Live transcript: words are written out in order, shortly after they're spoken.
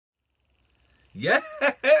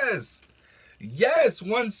Yes! Yes,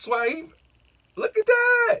 one swipe. Look at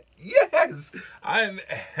that. Yes! I'm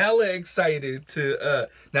hella excited to,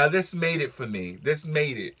 now this made it for me. This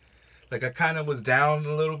made it. Like, I kind of was down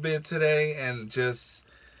a little bit today and just,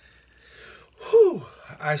 whew,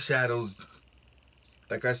 eyeshadows.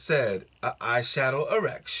 Like I said, a eyeshadow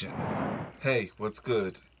erection. Hey, what's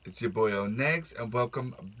good? It's your boy Lnegz and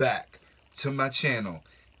welcome back to my channel.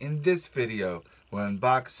 In this video, we're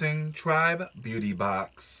unboxing Tribe Beauty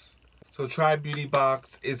Box. So Tribe Beauty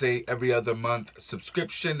Box is a every other month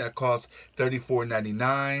subscription that costs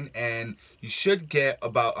 $34.99, and you should get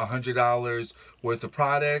about $100 worth of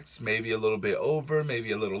products, maybe a little bit over,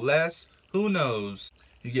 maybe a little less, who knows.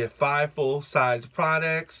 You get 5 full-size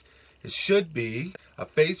products. It should be a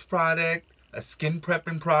face product, a skin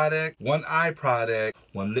prepping product, 1 eye product,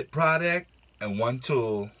 1 lip product, and 1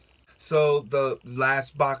 tool. So the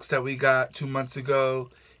last box that we got 2 months ago,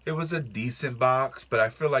 it was a decent box, but I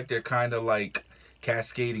feel like they're kind of like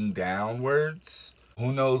cascading downwards.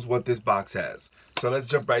 Who knows what this box has? So let's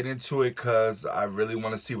jump right into it because I really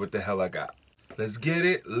want to see what the hell I got. Let's get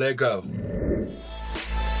it. Let go.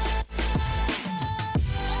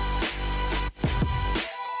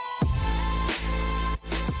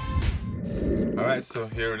 Alright, so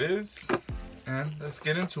here it is, and let's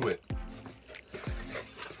get into it.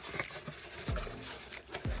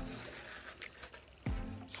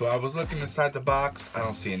 So I was looking inside the box, I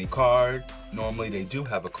don't see any card. Normally they do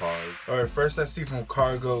have a card. Alright, first I see from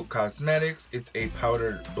Cargo Cosmetics, it's a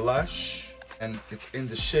powdered blush, and it's in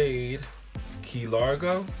the shade Key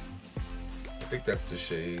Largo. I think that's the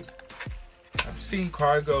shade. I've seen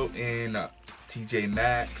Cargo in TJ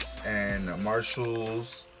Maxx and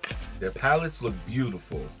Marshalls. Their palettes look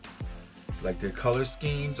beautiful. Like, their color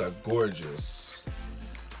schemes are gorgeous.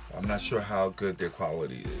 I'm not sure how good their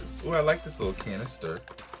quality is. Oh, I like this little canister.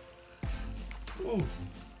 Ooh.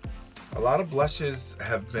 A lot of blushes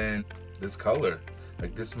have been this color.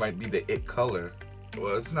 Like, this might be the it color.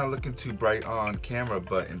 Well, it's not looking too bright on camera,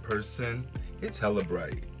 but in person, it's hella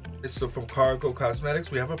bright. So from Cargo Cosmetics,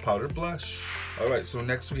 we have a powdered blush. Alright, so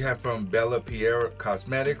next we have from Bella Pierre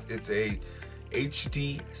Cosmetics. It's a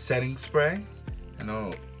HD setting spray. I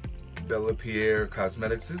know Bella Pierre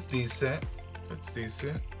Cosmetics is decent. It's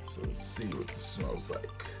decent. So let's see what this smells like.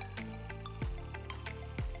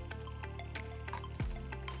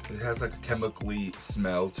 It has like a chemically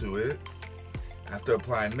smell to it. After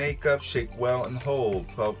applying makeup, shake well and hold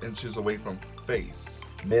 12 inches away from face.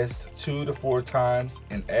 Mist 2 to 4 times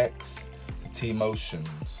in X to T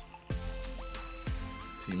motions.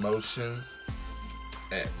 T motions,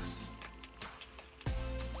 X.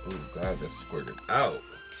 Oh God, that squirted out.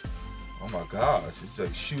 Oh my gosh, it's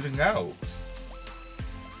like shooting out.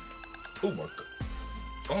 Oh my God.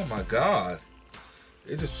 Oh my God.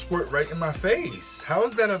 It just squirt right in my face. How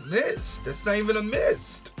is that a mist? That's not even a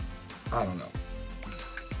mist. I don't know.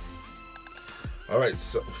 Alright,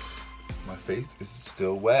 so my face is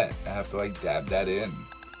still wet. I have to like dab that in.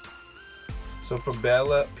 So from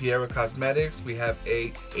Bella Pierre Cosmetics, we have a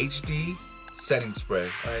HD setting spray.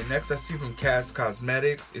 Alright, next I see from Cass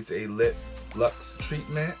Cosmetics, it's a Luxe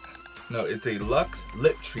treatment. No, it's a Luxe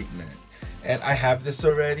lip treatment. And I have this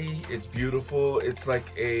already. It's beautiful. It's like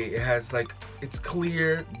it's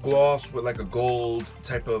clear gloss with like a gold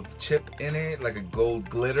type of chip in it, like a gold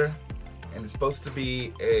glitter. And it's supposed to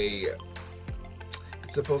be a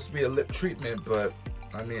lip treatment, but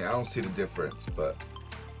I mean, I don't see the difference. But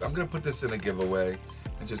I'm gonna put this in a giveaway,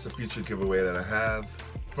 and just a future giveaway that I have.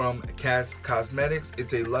 From Cass Cosmetics,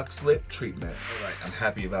 it's a Luxe lip treatment. Alright, I'm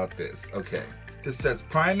happy about this. Okay. This says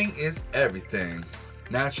priming is everything.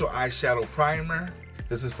 Natural eyeshadow primer.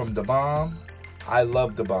 This is from The Balm. I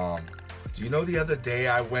love The Balm. Do you know the other day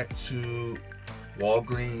I went to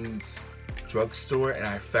Walgreens drugstore and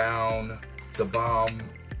I found The Balm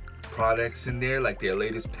products in there, like their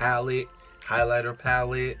latest palette, highlighter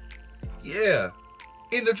palette. Yeah,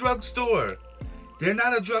 in the drugstore. They're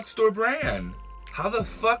not a drugstore brand. How the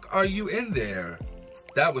fuck are you in there?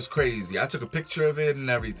 That was crazy. I took a picture of it and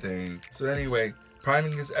everything. So anyway,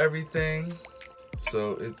 priming is everything.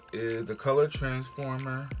 So it is the color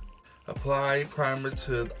transformer. Apply primer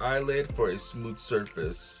to the eyelid for a smooth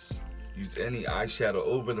surface. Use any eyeshadow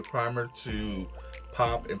over the primer to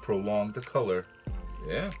pop and prolong the color.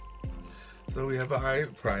 Yeah. So we have an eye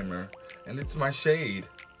primer, and it's my shade.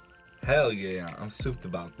 Hell yeah, I'm souped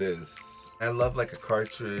about this. I love like a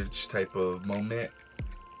cartridge type of moment.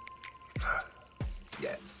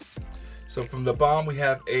 Yes. So from The Balm, we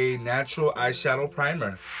have a natural eyeshadow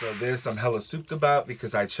primer. So this I'm hella souped about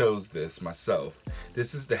because I chose this myself.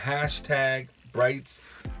 This is the hashtag Brights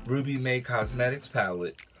Ruby May Cosmetics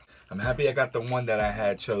palette. I'm happy I got the one that I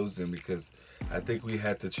had chosen, because I think we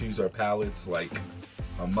had to choose our palettes like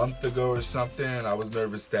a month ago or something. I was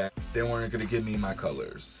nervous that they weren't gonna give me my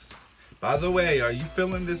colors. By the way, are you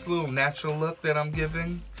feeling this little natural look that I'm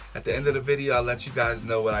giving? At the end of the video, I'll let you guys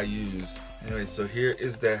know what I use. Anyway, so here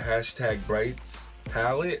is their hashtag Brights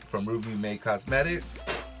palette from Ruby May Cosmetics.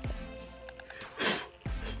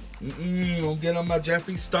 Don't get on my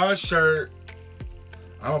Jeffree Star shirt.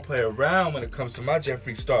 I don't play around when it comes to my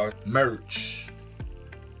Jeffree Star merch.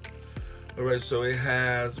 Alright, so it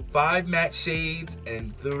has 5 matte shades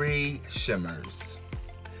and 3 shimmers.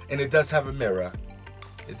 And it does have a mirror.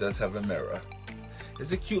 It does have a mirror.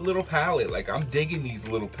 It's a cute little palette. Like, I'm digging these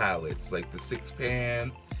little palettes. Like the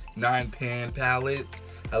 6-pan, 9-pan palettes.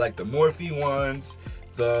 I like the Morphe ones,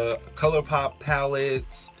 the ColourPop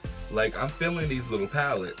palettes. Like, I'm feeling these little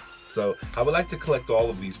palettes. So I would like to collect all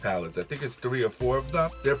of these palettes. I think it's 3 or 4 of them.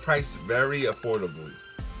 They're priced very affordably.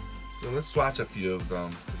 So let's swatch a few of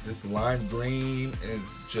them, because this lime green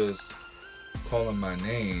is just calling my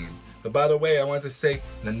name. But by the way, I want to say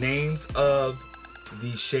the names of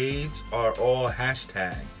these shades are all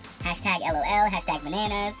hashtag. Hashtag LOL, hashtag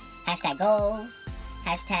bananas, hashtag goals,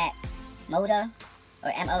 hashtag Moda or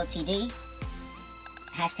MOTD,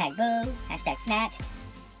 hashtag boo, hashtag snatched,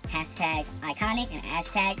 hashtag iconic, and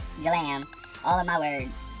hashtag glam. All of my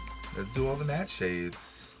words. Let's do all the matte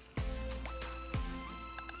shades.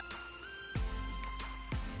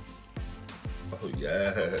 Oh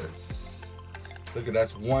yes. Look at,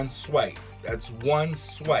 that's one swipe. That's one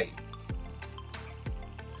swipe.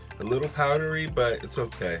 A little powdery, but it's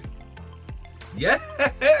okay.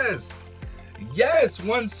 Yes! Yes,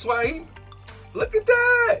 one swipe. Look at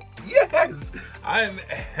that. Yes! I'm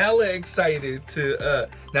hella excited to,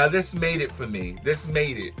 now this made it for me. This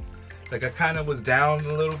made it. Like, I kind of was down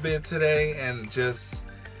a little bit today and just,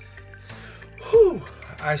 whew,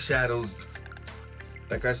 eyeshadows.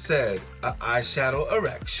 Like I said, an eyeshadow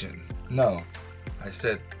erection. No, I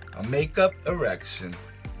said a makeup erection.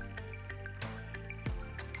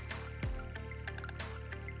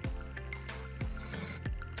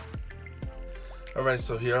 Alright,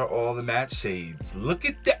 so here are all the matte shades. Look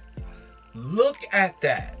at that. Look at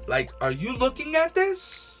that. Like, are you looking at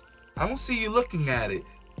this? I don't see you looking at it.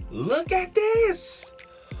 Look at this.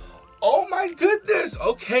 Oh my goodness.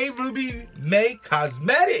 Okay, Ruby May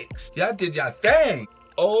Cosmetics. Y'all did y'all thing.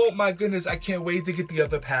 Oh my goodness, I can't wait to get the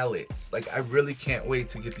other palettes. Like, I really can't wait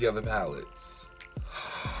to get the other palettes.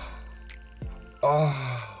 Oh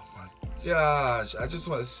my gosh, I just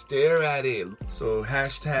want to stare at it. So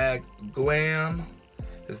hashtag glam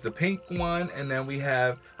is the pink one, and then we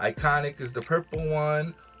have iconic is the purple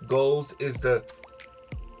one, goals is the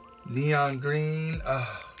neon green. I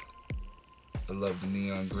love the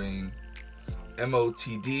neon green.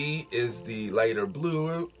 MOTD is the lighter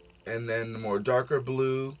blue, and then the more darker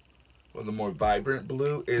blue, or the more vibrant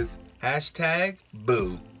blue, is hashtag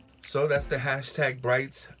boo. So that's the hashtag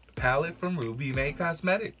Brights palette from Ruby May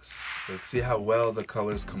Cosmetics. Let's see how well the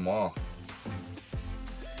colors come off.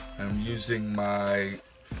 I'm using my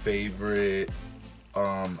favorite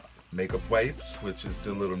makeup wipes, which is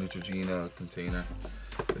the little Neutrogena container.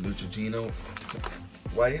 The Neutrogena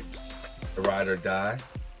wipes, ride or die.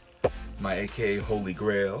 My aka Holy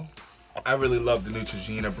Grail. I really love the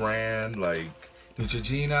Neutrogena brand. Like,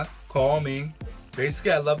 Neutrogena, call me.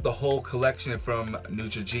 Basically, I love the whole collection from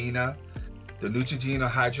Neutrogena. The Neutrogena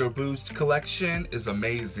Hydro Boost collection is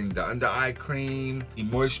amazing. The under eye cream, the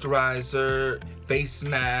moisturizer, face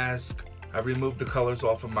mask. I removed the colors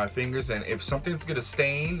off of my fingers, and if something's gonna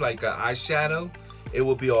stain like an eyeshadow, it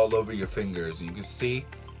will be all over your fingers. You can see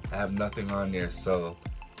I have nothing on there, so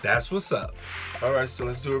that's what's up. All right, so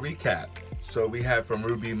let's do a recap. So we have from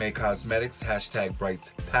Ruby May Cosmetics, hashtag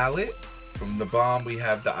Brights palette. From The Balm, we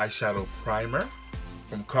have the eyeshadow primer.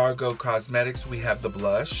 From Cargo Cosmetics, we have the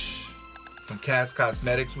blush. From Cass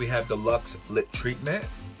Cosmetics, we have the Luxe Lip Treatment.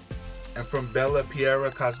 And from Bella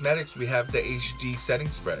Piera Cosmetics, we have the HD Setting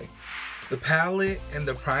Spray. The palette and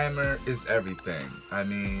the primer is everything. I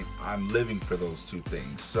mean, I'm living for those two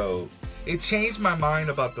things. So it changed my mind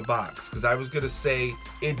about the box, because I was gonna say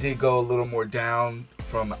it did go a little more down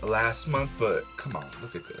from last month, but come on,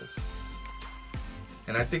 look at this.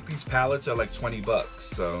 And I think these palettes are like 20 bucks,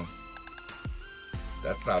 so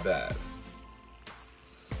that's not bad.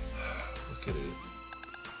 Look at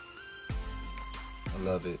it. I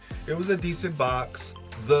love it. It was a decent box.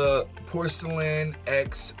 The Porcelain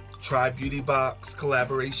X Try Beauty box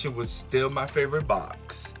collaboration was still my favorite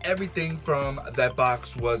box. Everything from that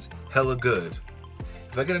box was hella good.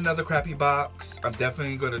 If I get another crappy box, I'm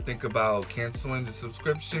definitely going to think about canceling the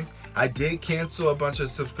subscription. I did cancel a bunch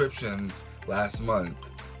of subscriptions last month.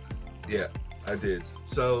 Yeah, I did.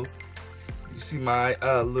 So you see my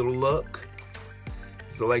little look.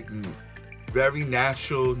 It's like very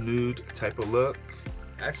natural nude type of look.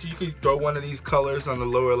 Actually, you could throw one of these colors on the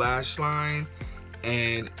lower lash line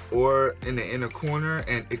or in the inner corner,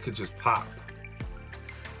 and it could just pop.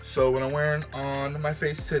 So what I'm wearing on my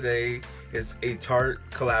face today is a Tarte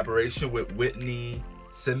collaboration with Whitney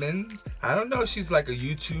Simmons. I don't know if she's like a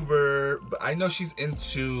YouTuber, but I know she's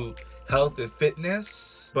into health and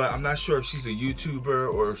fitness, but I'm not sure if she's a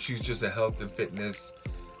YouTuber or if she's just a health and fitness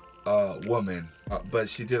woman. But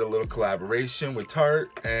she did a little collaboration with Tarte,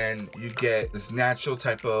 and you get this natural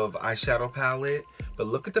type of eyeshadow palette. But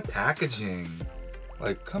look at the packaging.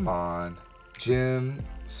 Like, come on. Gym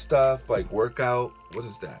stuff, like workout, what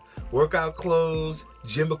is that? Workout clothes,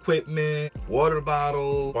 gym equipment, water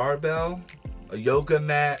bottle, barbell, a yoga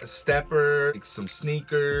mat, a stepper, like some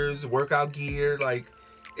sneakers, workout gear. Like,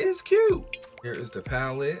 it's cute. Here is the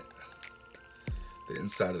palette, the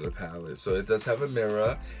inside of the palette. So it does have a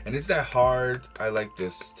mirror, and it's that hard. I like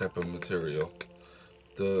this type of material,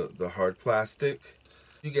 the hard plastic.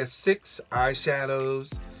 You get 6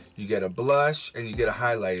 eyeshadows, you get a blush, and you get a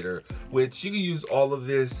highlighter, which you can use all of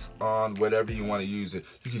this on whatever you want to use it.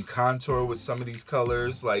 You can contour with some of these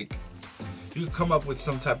colors. Like, you can come up with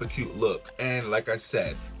some type of cute look. And like I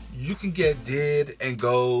said, you can get did and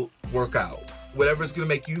go work out. Whatever's gonna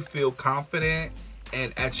make you feel confident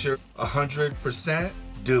and at your 100%,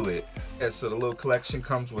 do it. And so the little collection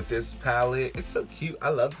comes with this palette. It's so cute. I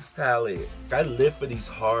love this palette. I live for these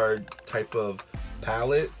hard type of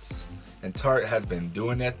palettes, and Tarte has been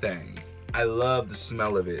doing that thing. I love the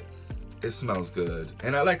smell of it. It smells good.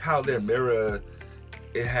 And I like how their mirror,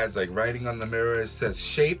 it has like writing on the mirror. It says,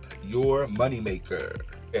 shape your moneymaker.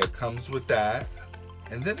 It comes with that.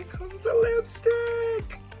 And then it comes with the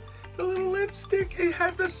lipstick. The little lipstick. It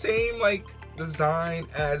has the same like design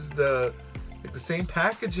as the same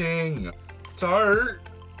packaging. Tarte,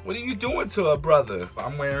 what are you doing to a brother?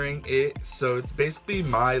 I'm wearing it, so it's basically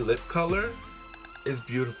my lip color. It's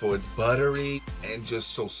beautiful. It's buttery and just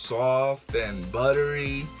so soft and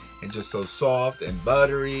buttery and just so soft and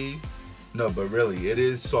buttery. No, but really, it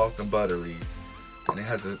is soft and buttery. And it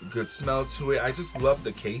has a good smell to it. I just love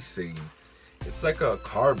the casing. It's like a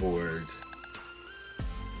cardboard.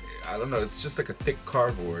 I don't know, it's just like a thick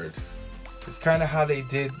cardboard. It's kind of how they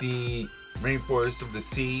did the Rainforest of the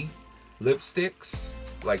Sea lipsticks,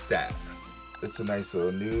 like that. It's a nice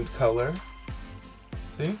little nude color.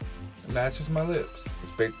 See? It matches my lips.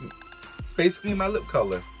 It's basically my lip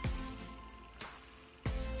color.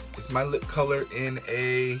 It's my lip color in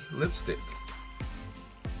a lipstick.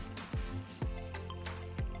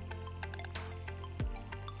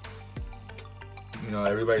 You know,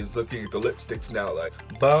 everybody's looking at the lipsticks now like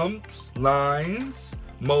bumps, lines,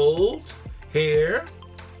 mold, hair.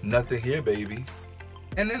 Nothing here, baby.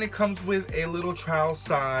 And then it comes with a little trial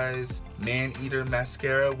size man-eater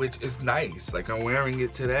mascara, which is nice. Like, I'm wearing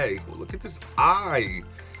it today. Well, look at this eye.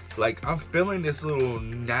 Like, I'm feeling this little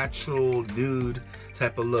natural nude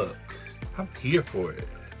type of look. I'm here for it.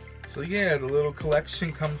 So yeah, the little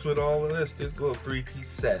collection comes with all of this. This little 3-piece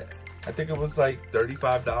set. I think it was like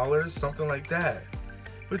 $35, something like that.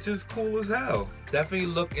 Which is cool as hell. Definitely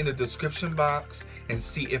look in the description box and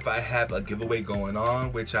see if I have a giveaway going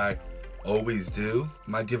on, which I always do.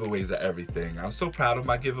 My giveaways are everything. I'm so proud of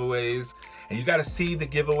my giveaways. And you gotta see the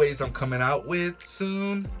giveaways I'm coming out with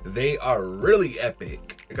soon. They are really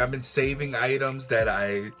epic. Like, I've been saving items that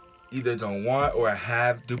I either don't want or I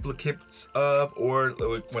have duplicates of, or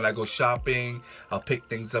when I go shopping, I'll pick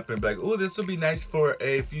things up and be like, oh, this will be nice for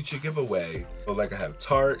a future giveaway. So like, I have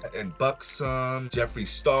Tarte and Buxom, Jeffree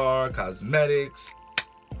Star, Cosmetics.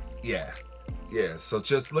 Yeah, so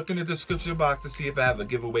just look in the description box to see if I have a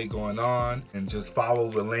giveaway going on, and just follow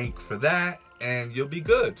the link for that and you'll be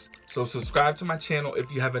good. So subscribe to my channel if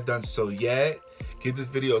you haven't done so yet. Give this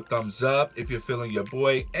video a thumbs up if you're feeling your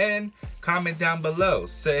boy, and comment down below.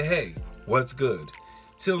 Say, hey, what's good?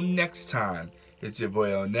 Till next time, it's your boy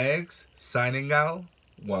Lnegz signing out.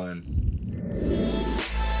 1.